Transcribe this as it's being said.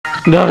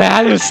The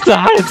battle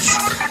starts!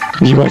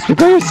 Viewers,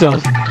 prepare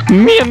yourself.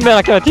 Me and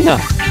BATTLEGROUND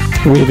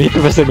will be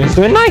Professor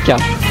Benson and Nightcap.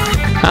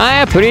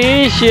 I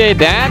appreciate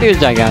that, you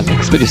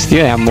Gigantics, but you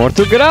still have more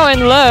to grow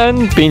and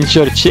learn. Pinch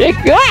your cheek.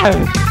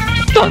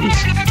 Don't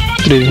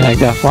treat me like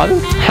that, father.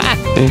 Ha!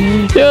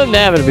 You'll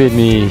never beat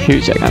me,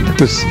 huge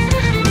Giganticus.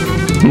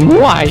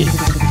 Why?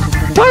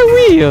 I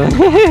will.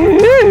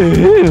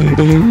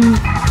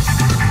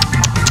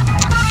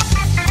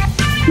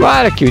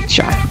 What a cute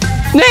child.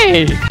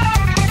 Nay!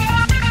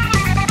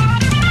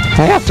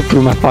 I have to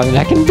prove my father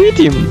I can beat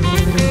him.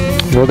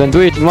 Well, then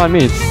do it in 1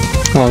 minute.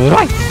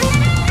 Alright.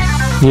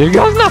 Here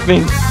goes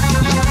nothing.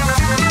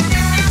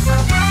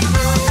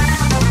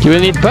 You will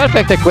need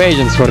perfect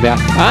equations for that.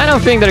 I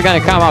don't think they're gonna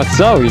come out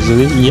so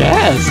easily.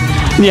 Yes,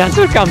 the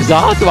answer comes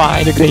out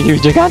by the great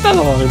huge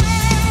Gigantalord.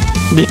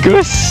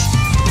 Because...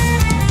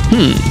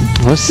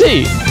 we'll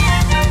see.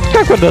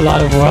 Conquered a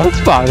lot of worlds,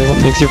 father.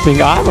 What makes you think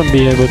I won't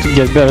be able to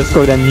get better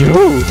score than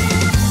you?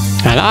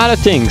 A lot of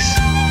things.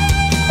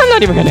 I'm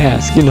not even gonna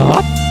ask, you know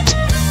what?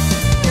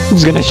 I'm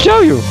just gonna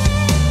show you.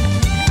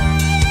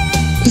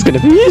 It's gonna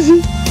be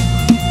easy.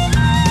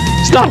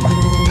 Stop!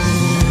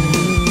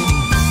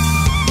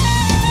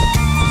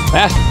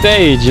 Last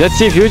stage. Let's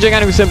see if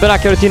HUGE-GIGANTACUS and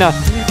BETA-CARROTINA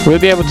will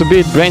be able to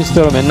beat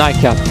Brainstorm and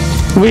Nightcap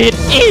with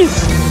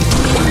ease!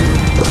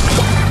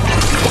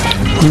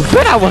 You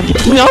bet I won't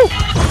give... No!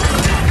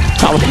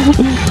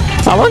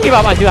 I won't give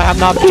up until I have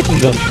not beaten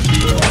them.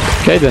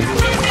 Okay then.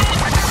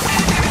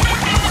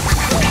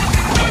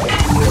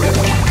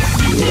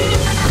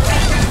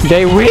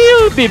 They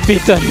will be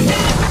beaten!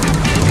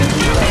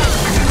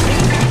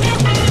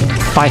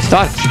 5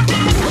 stars.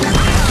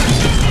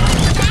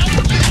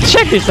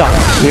 Check this out.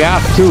 We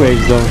have 2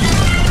 waves though.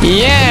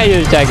 Yeah,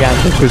 you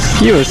Giganticus.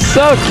 You were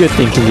so cute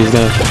thinking he's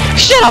gonna...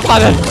 Shut up,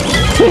 father!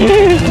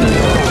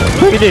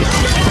 Look at this.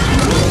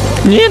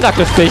 Me and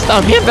Dr. Space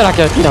Time. Me and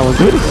BATTLEGROUND will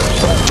do this.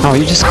 Oh,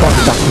 you just called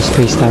me Dr.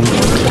 Space Time.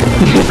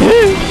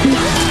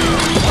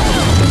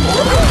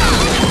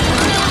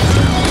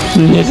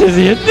 This is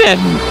it then.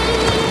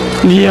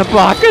 The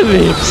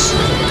apocalypse.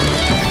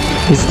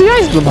 It's the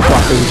Ice Bloom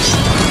apocalypse.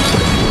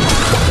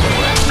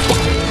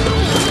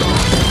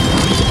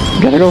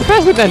 Gotta go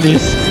faster than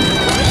this.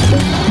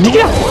 Dig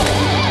it up.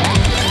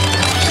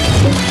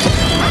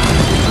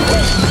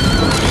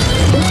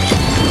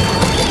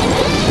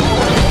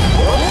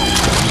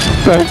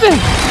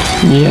 Perfect.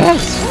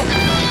 Yes.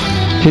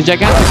 He's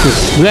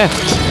Giganticus.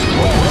 Left.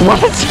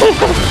 What?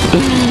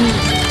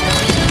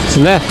 It's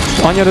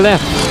left. On your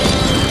left.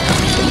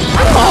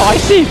 Oh, I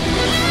see.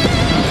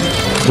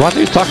 What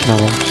are you talking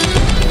about?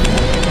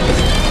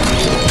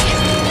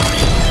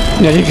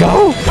 There you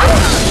go.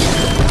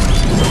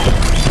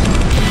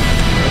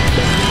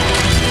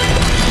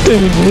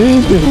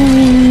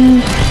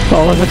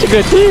 Oh, such a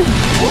good team.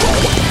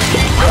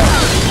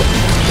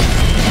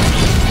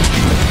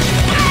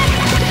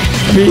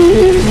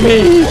 Beat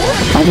me.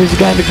 I'm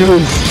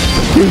HUGE-GIGANTACUS.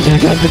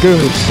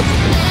 HUGE-GIGANTACUS.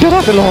 Good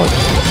after Lord.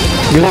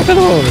 Good after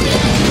Lord.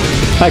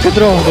 I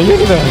control the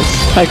universe.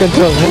 I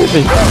control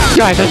everything.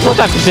 Guys, there's no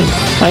time to think.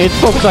 I need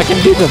focus so I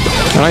can beat them.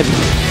 Alright.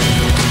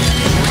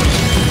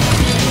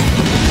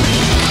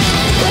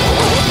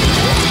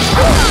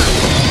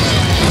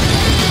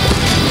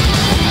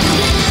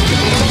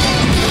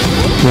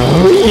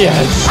 Oh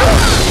yes!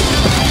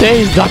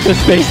 Today's Dr.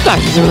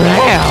 Space-Time is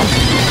rare!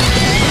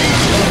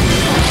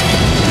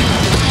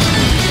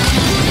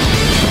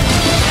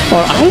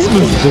 Or Ice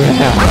Bloom is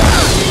rare!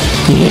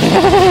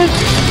 Yeah!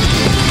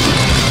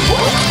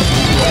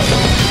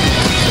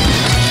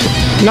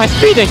 Nice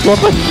speed,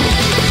 weapon!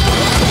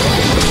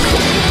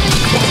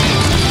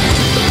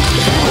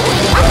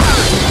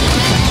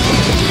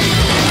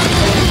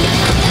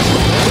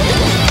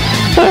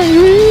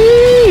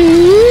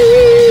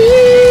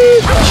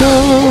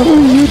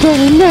 You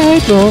don't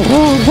make all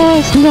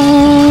last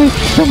night.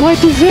 The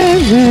mighty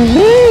Zen,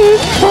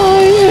 I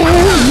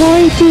am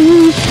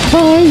mighty. I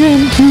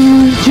am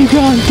HUGE-GIGANTACUS.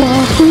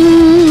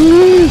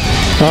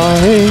 I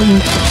am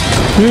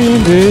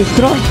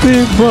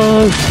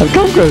indestructible. I've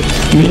conquered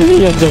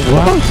millions of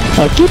worlds.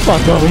 I'll keep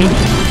on going.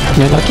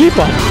 And I'll keep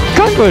on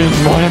conquering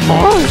more and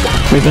more.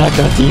 With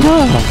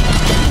BATTLEGROUND.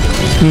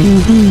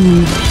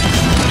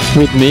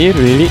 With me,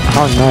 really?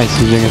 How nice,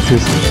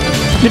 HUGE-GIGANTACUS.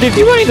 But if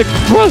you are in the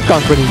world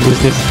conquering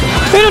business,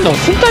 I don't know,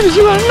 sometimes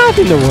you are not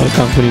in the world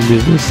conquering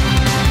business.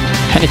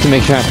 I need to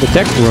make sure I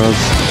protect worlds.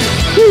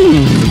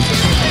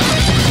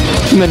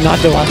 But not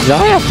the ones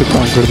I have to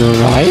conquer though,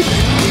 right?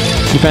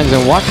 Depends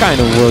on what kind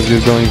of world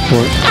you're going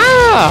for.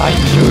 Ah, I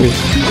knew it.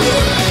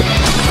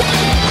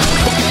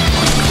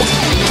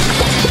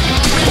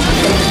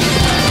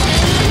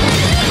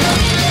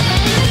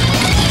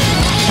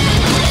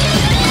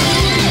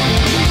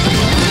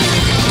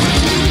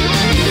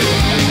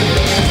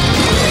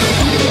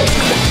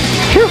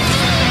 Phew.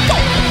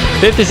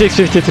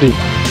 56-53.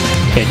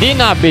 He did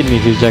not beat me,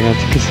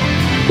 HUGE-GIGANTACUS.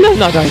 That's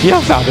not the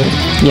idea, father.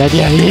 The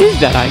idea is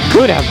that I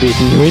could have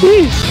beaten you with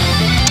ease.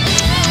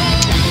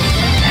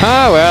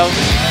 Ah, well.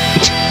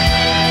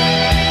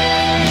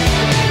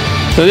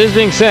 So this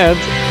being said,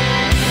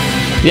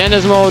 The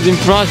endless mode in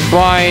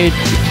Frostbite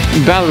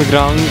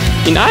Battleground.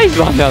 In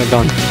ICEBOUND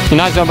Battleground. In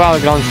ICEBOUND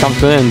Battleground comes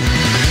to an end.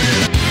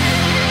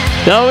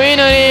 The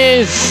winner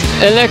is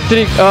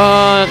Electric.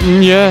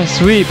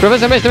 Yes, we.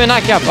 Professor Best and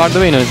Nakap are the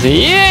winners.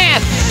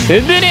 Yes! We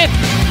did it!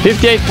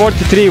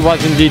 58-43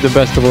 was indeed the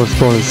best of all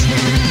scores.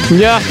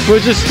 Yeah,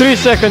 with just 3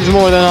 seconds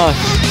more than us.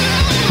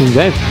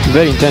 That's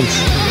very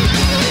intense.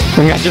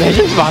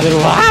 Congratulations, father.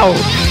 Wow!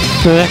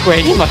 The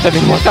equation must have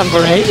been worked on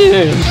for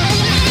ages.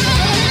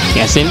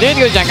 Yes, indeed,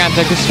 you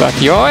Gigantacus, but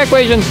your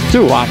equations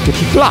too are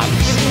pretty flawed.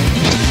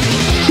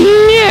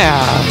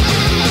 Yeah!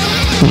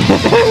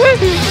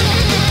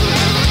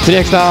 3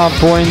 extra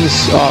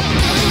points of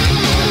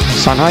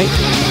sun height.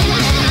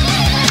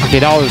 Okay,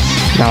 that was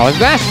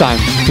last time.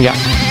 Yeah,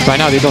 right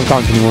now they don't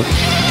count anymore.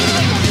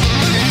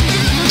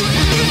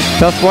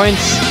 12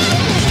 points.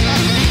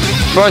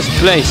 First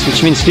place,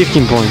 which means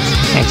 15 points.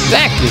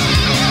 Exactly.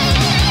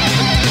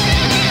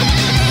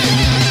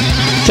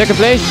 Second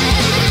place.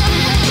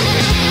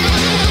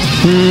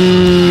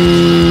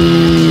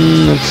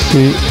 Let's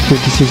see.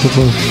 56 of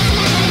all.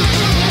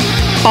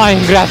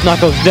 Iron Grass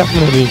Knuckles,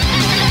 definitely.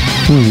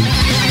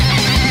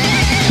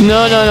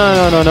 No,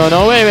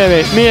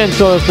 wait. Me and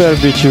Soulflare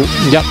beat you.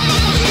 Yep.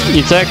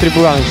 It's actually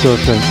Puran and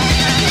Soulflare.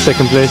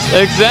 Second place.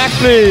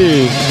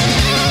 Exactly!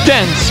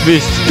 Dance,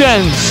 beast,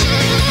 dance!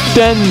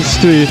 Dance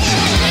to it.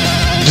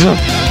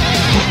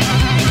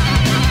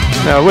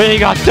 We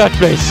got third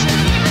place.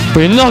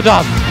 We know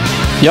that.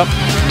 Yep,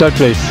 third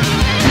place.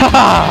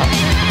 Haha!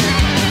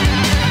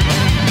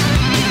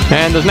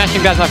 And the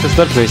Smashing Grass Knuckles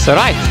third place.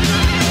 Alright.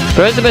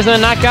 Professor Best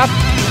and Nakap,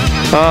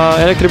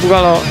 Electric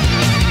Bugalo,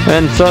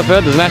 and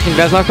Surfer, the Smashing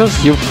Grass Knuckles,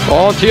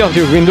 all 3 of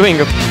you have been doing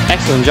an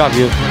excellent job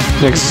here.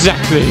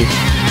 Exactly.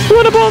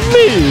 What about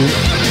me?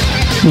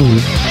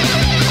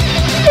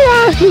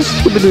 Yeah, this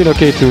would be doing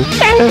okay too.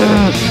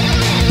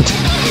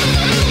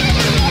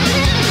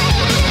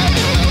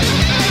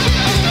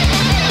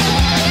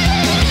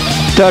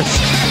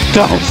 Thirst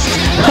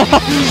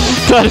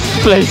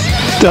place.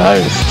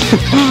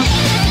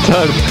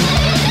 Third.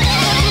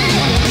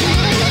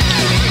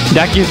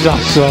 That gives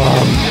us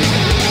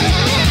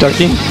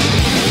 13.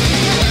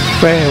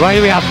 Wait, why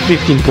do we have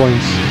 15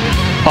 points?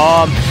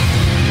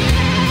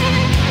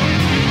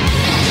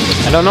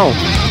 I don't know.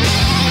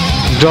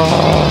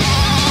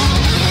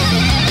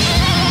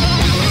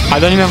 I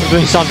don't remember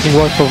doing something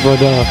worth over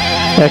the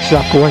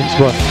extra points,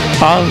 but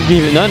I'll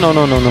give it. No.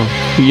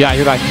 Yeah,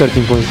 you're right,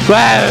 13 points.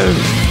 Well,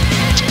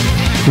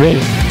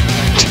 really?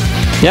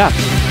 Yeah.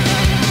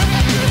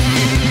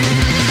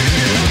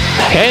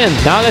 Okay, and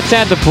now let's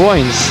add the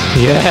points.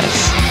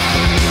 Yes.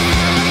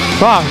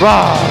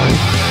 Wow.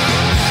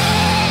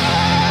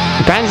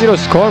 The PANDZ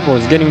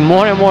scoreboard is getting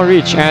more and more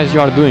rich as you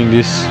are doing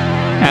this,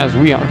 as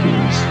we are doing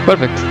this.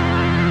 Perfect.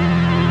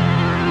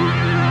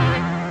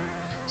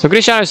 So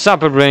Green Shadow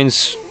Super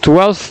Brains,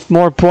 12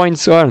 more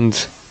points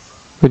earned.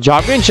 Good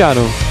job, Green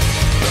Shadow.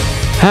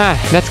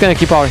 That's gonna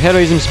keep our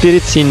heroism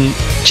spirits in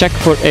check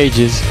for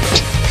ages.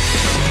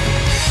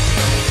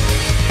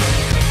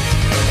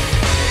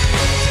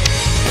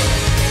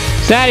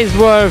 That is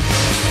worth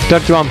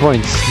 31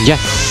 points. Yes.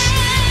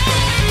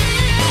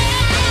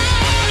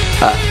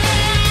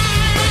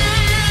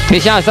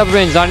 Green Shadow Super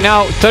Brains are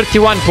now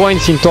 31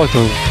 points in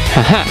total.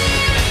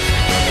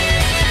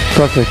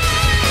 Perfect.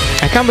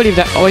 I can't believe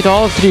that with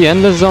all 3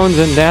 endless zones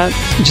and that,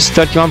 just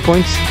 31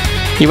 points.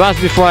 It was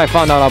before I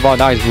found out about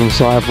ICEBOUND,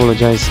 so I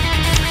apologize.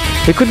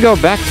 We could go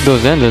back to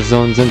those endless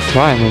zones and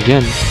try them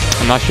again.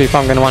 I'm not sure if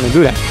I'm gonna want to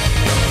do that.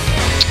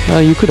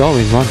 Well, you could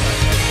always want.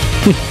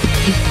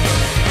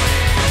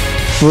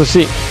 We'll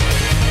see.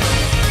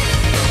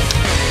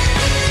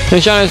 The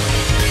Shadow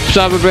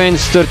Super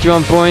Brains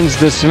 31 points.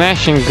 The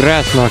Smashing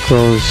Grass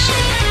Knuckles,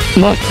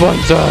 most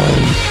points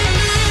earned.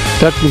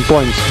 13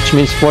 points, which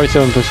means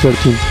 47 plus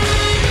 13.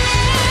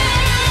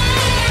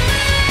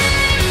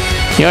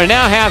 You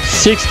now have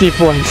 60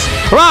 points.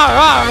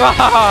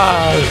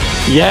 Rah!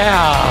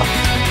 Yeah!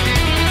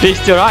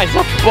 Feast your eyes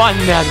upon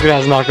that,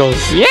 Grass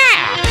Knuckles.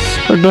 Yeah!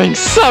 We're doing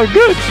so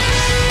good!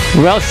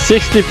 Well,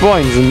 60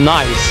 points.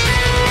 Nice.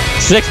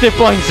 60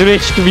 points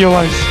reached,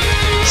 viewers.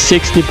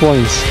 60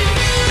 points.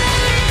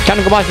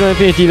 Cannon Combustion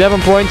Infinity,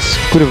 11 points.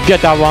 Could have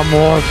get that one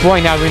more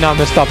point had we not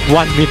messed up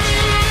one bit.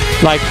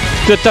 Like,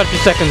 the 30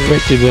 seconds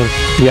wasted there.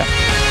 Yeah.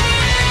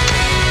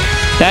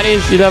 That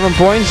is 11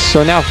 points,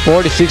 so now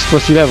 46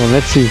 plus 11.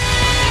 Let's see.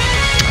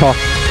 Oh,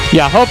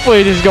 yeah,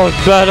 hopefully this goes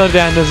better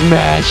than the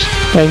Smash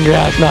and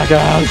Grass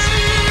Knuckles.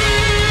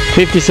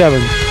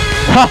 57.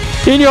 Ha!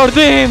 In your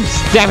dreams!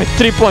 Damn it,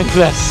 3 points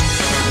less.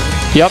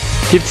 Yup,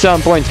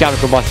 57 points, Cannon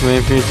Combustion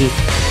Infinity.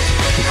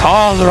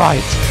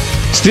 Alright.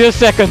 Still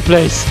second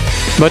place.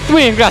 But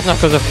we and Grass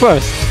Knuckles are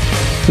first.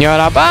 You're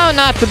about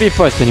not to be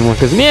first anymore,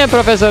 because me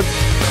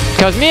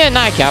and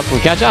Nightcap will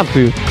catch up to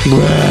you.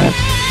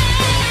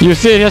 You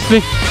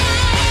seriously?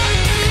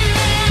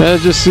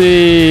 Let's just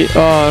see.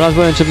 Oh,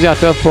 Raspberry and Chips got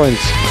 12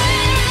 points.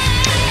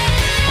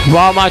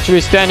 How much are we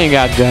standing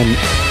at then?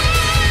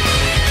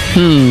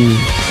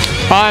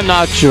 I'm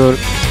not sure.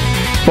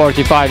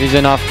 45 is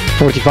enough.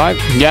 45?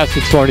 Yes,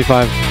 it's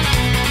 45.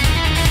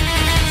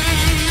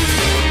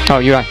 Oh,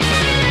 you're right.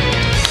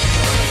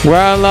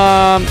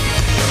 Well,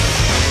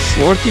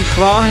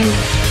 45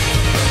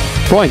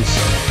 points.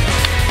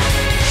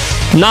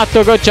 Not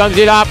too good, chums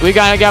it up. We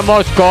gotta get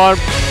more score.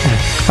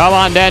 Come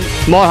on then,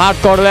 more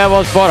hardcore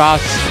levels for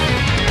us.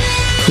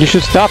 You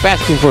should stop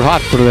asking for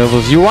hardcore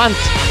levels. You want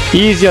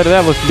easier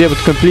levels to be able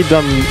to complete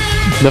them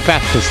the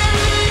fastest.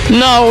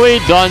 No, we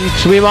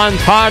don't. We want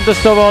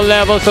hardest of all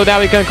levels so that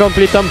we can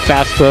complete them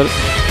faster.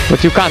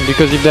 But you can't,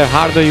 because if they're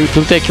harder, it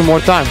will take you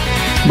more time.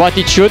 But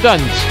it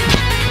shouldn't.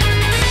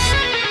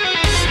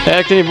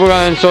 Electric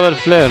Boogaloo and Solar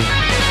Flare.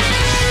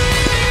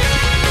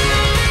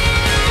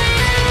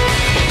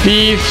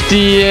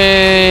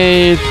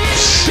 58.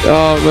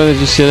 Where did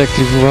you see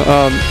Electric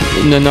Boogaloo?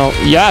 No.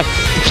 Yes!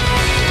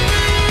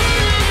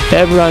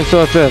 Everyone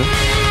Solar Flare.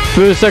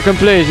 First, second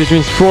place, which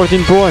means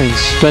 14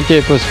 points.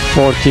 28 plus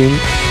 14.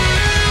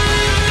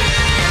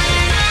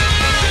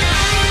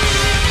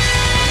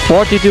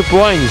 42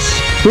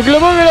 points. Boogaloo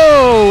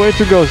Boogaloo! Way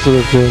to go,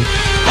 Solar Flare.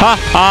 Ha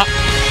ha!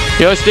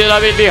 You're still a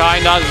bit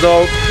behind us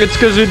though. It's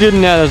because we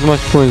didn't have as much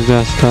points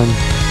last time.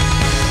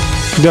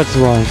 That's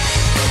why.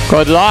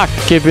 Good luck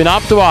keeping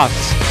up to us.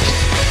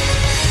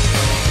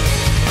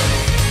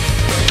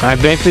 I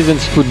brain freeze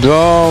and spoot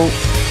though.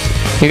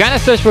 You gotta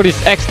search for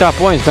these extra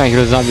points, my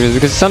hero zombies,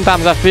 because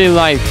sometimes I feel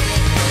like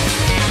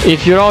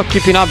if you're all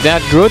keeping up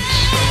that good,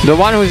 the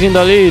one who's in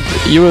the lead,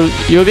 you won't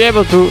be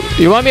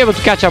able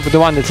to catch up with the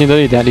one that's in the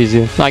lead that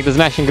easy. Like the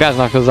smashing grass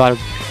knuckles are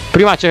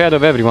pretty much ahead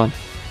of everyone.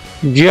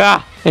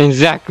 Yeah,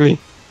 exactly.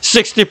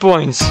 60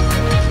 points.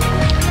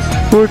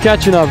 We're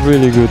catching up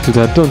really good to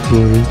that, don't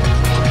worry.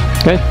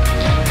 Okay.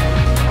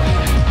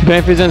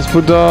 Brain freeze and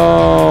spoot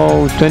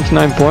though,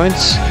 29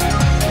 points.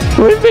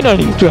 We've been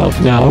earning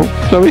 12 now,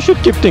 so we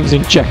should keep things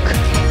in check.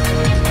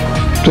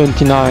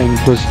 29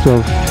 plus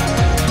 12.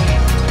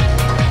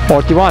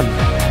 41.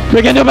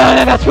 We can do better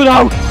than that,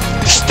 Spudo!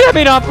 Step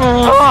it up!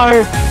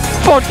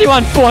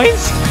 41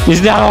 points?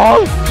 Is that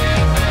all?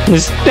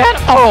 Is that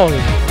all?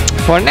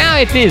 For now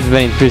it is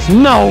brain freeze.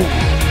 No!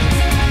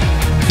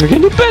 We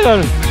can do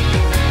better!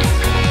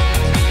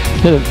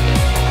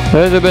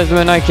 Where's the best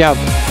man I cap?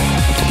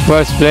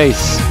 First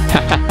place.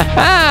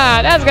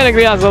 That's gonna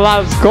give us a lot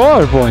of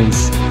score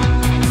points.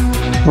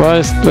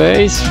 First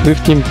place,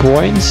 15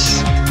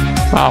 points.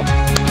 Wow.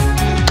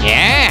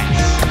 Yes!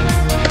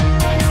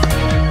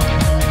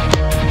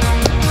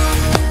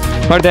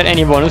 Are there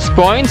any bonus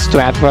points to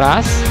add for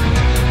us?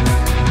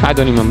 I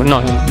don't remember.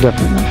 No,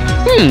 definitely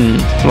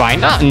not. Why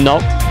not? No.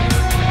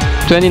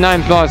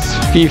 29 plus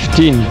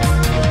 15.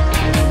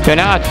 We're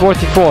now at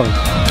 44.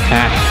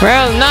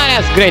 Well, not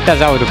as great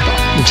as I would have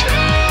thought.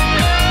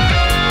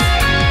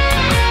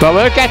 But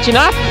we're catching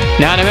up.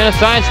 Now the man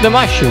finds the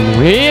mushroom.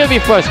 We'll be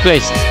first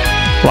placed.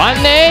 One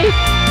day,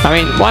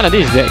 one of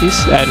these days,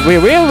 and we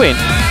will win.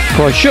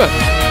 For sure.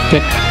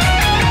 Okay.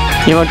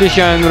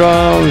 Immortician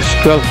Rose,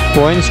 12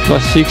 points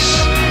plus 6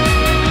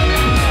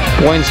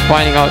 points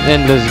finding out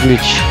endless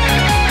glitch.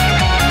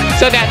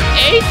 So that's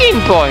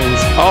 18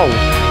 points. Oh,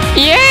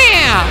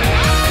 yeah!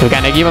 We're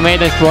gonna give him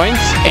 18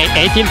 points.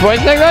 18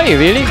 points, everybody?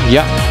 Really?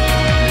 Yeah.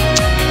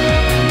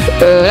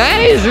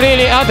 That is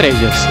really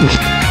outrageous.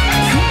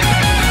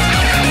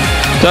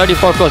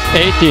 34 plus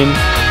 18.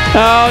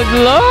 Oh,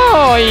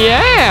 low,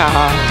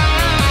 yeah!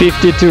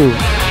 52.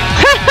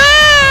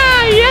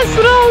 Haha! Yes,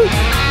 Rose!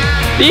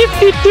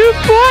 52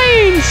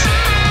 points!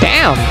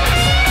 Damn!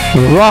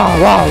 Raw,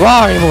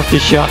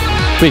 Immortician.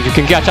 Think you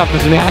can catch up to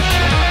Smash?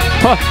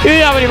 Huh, you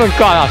haven't even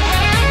caught up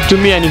to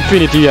me and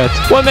Infinity yet.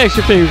 What makes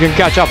you think you can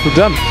catch up with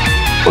them?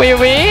 We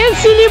will,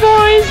 silly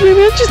boys. We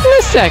will just in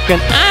a second.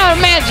 Our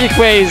magic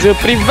ways will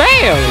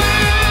prevail.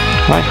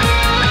 Right.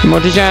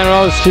 Immortician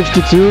Rose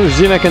 52,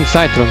 Zimek and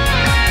Citron.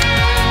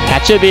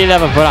 That should be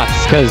 11 for us,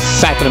 because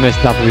Citron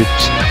messed up with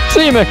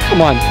Zimek,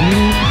 come on.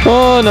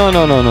 Oh, no,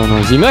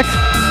 Zimek.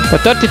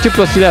 But 32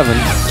 plus 11.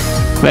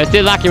 We're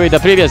still lucky with the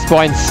previous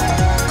points.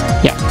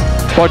 Yeah,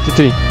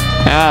 43.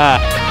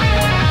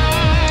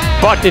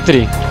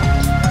 43.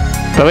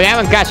 But we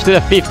haven't catched to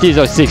the 50s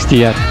or 60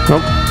 yet.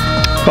 Nope.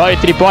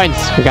 43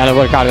 points. We gotta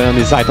work harder on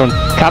this Citron.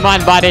 Come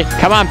on, buddy.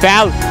 Come on,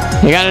 pal.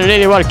 You gotta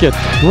really work it.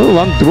 Well,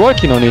 I'm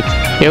working on it.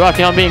 You're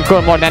working on being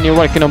cool more than you're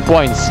working on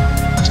points.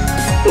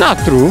 Not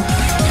true.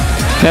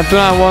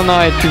 29, 1,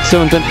 9,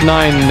 7,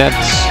 29,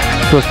 that's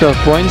plus 12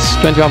 points.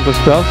 21 plus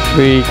 12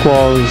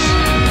 equals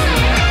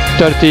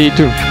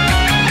 32.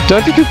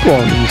 32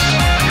 points.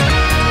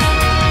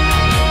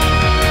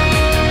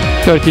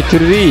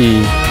 33.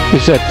 You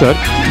said 30.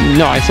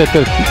 No, I said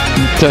 32.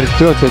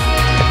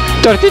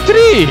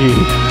 33!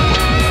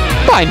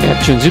 By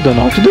Neptunes, you don't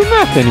know how to do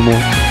math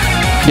anymore.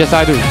 Yes,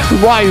 I do.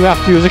 Why you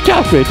have to use a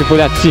calculator for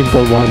that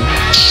simple one?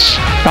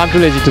 I'm too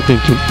lazy to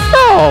think.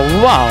 Oh,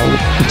 wow.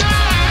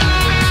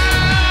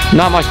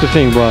 Not much to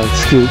think, but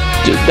still,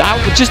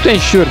 just to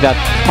ensure that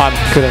I'm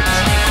correct.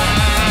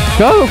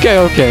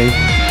 Okay.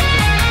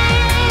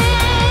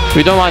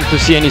 We don't want to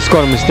see any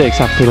score mistakes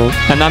after all.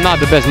 And I'm not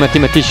the best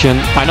mathematician.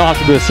 I know how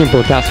to do a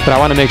simple task, but I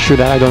want to make sure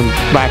that I don't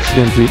by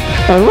accidentally.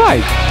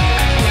 Alright.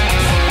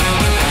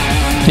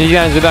 You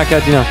guys are back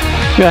at, you know,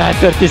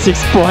 36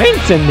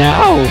 points, and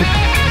now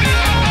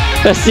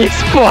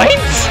 6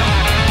 points.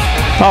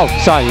 Oh,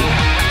 sorry.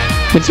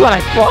 It's what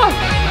I thought.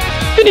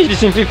 Finish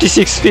this in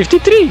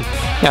 56-53.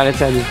 Yeah, let's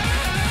have it.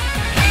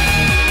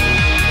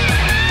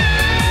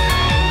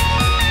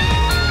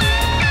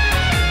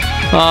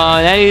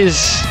 That is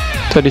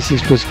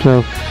 36 plus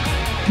 12.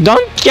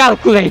 Don't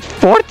calculate.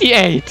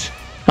 48.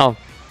 Oh.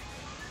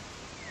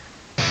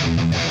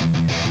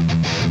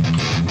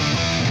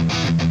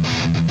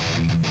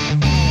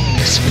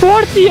 It's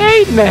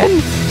 48,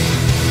 man.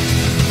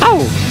 Ow.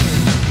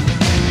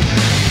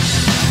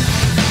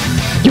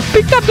 You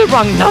picked up the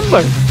wrong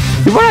number.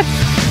 You wanna...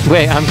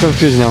 Wait, I'm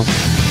confused now.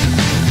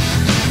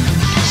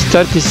 It's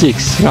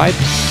 36, right?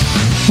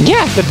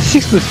 Yeah,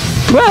 36 plus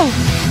 12.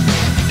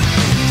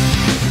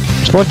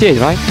 It's 48,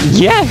 right?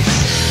 Yes.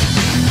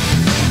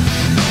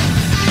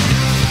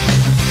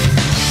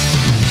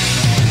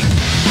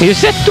 You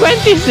said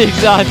 26,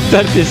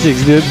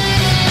 36, dude.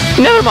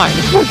 Never mind,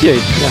 it's 48.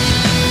 Yeah.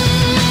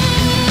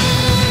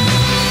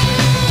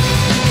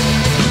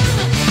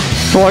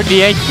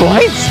 48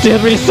 points? Still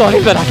really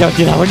sorry, but I can't,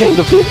 you know, we're getting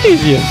the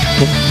 50s here.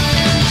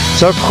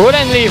 So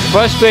currently,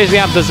 first place we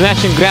have the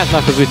Smashing Grass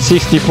Knuckles with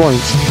 60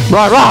 points.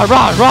 Right!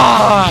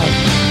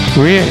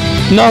 Weird.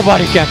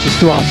 Nobody catches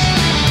to us.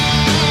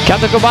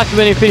 Captain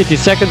Combustible and Infinity,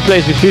 second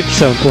place with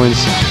 57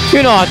 points.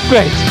 You know what?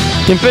 Great.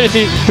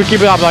 Infinity, to keep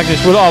it up like this,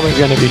 we're always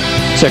gonna be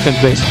second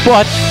place.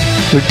 But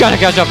we're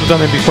gonna catch up to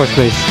them and be first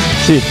place.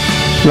 See?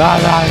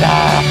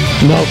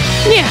 Nope.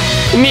 Yeah.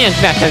 Me and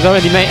Smash have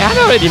already made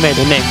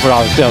a name for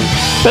ourselves.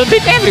 We'll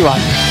beat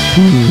everyone.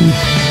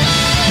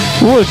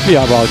 We'll see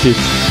about it.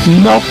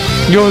 Nope.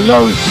 You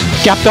lose,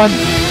 Captain.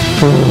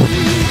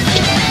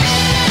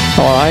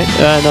 Alright,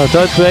 no,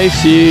 third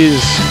place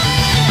is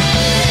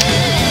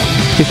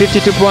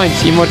 52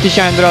 points,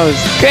 Immorticia and Rose.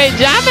 Great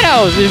job,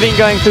 Rose! We've been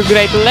going to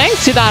great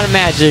lengths with our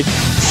magic.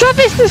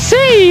 Suffice to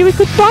say, we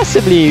could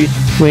possibly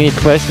win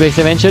first place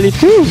eventually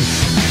too.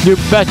 You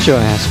betcha,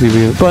 yes we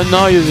will. But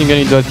not using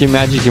any dirty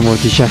magic,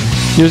 Immorticia.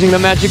 Using the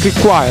magic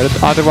required,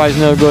 otherwise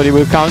nobody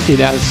will count it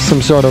as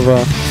some sort of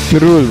a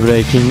rule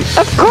breaking.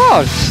 Of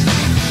course!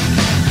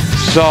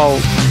 So...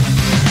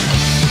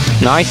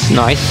 Nice.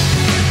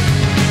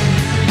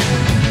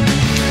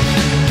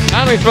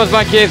 Done with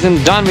Frostbite Caves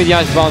and done with the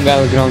ICEBOUND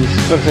Battlegrounds.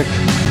 Perfect.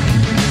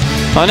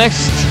 Our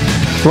next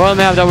world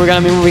map that we're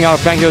gonna be moving our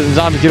Prank Heroes and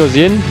Zombie Heroes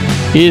in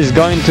is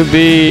going to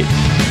be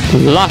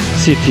Lost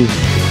City.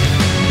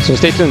 So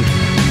stay tuned.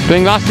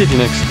 Doing Lost City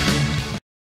next.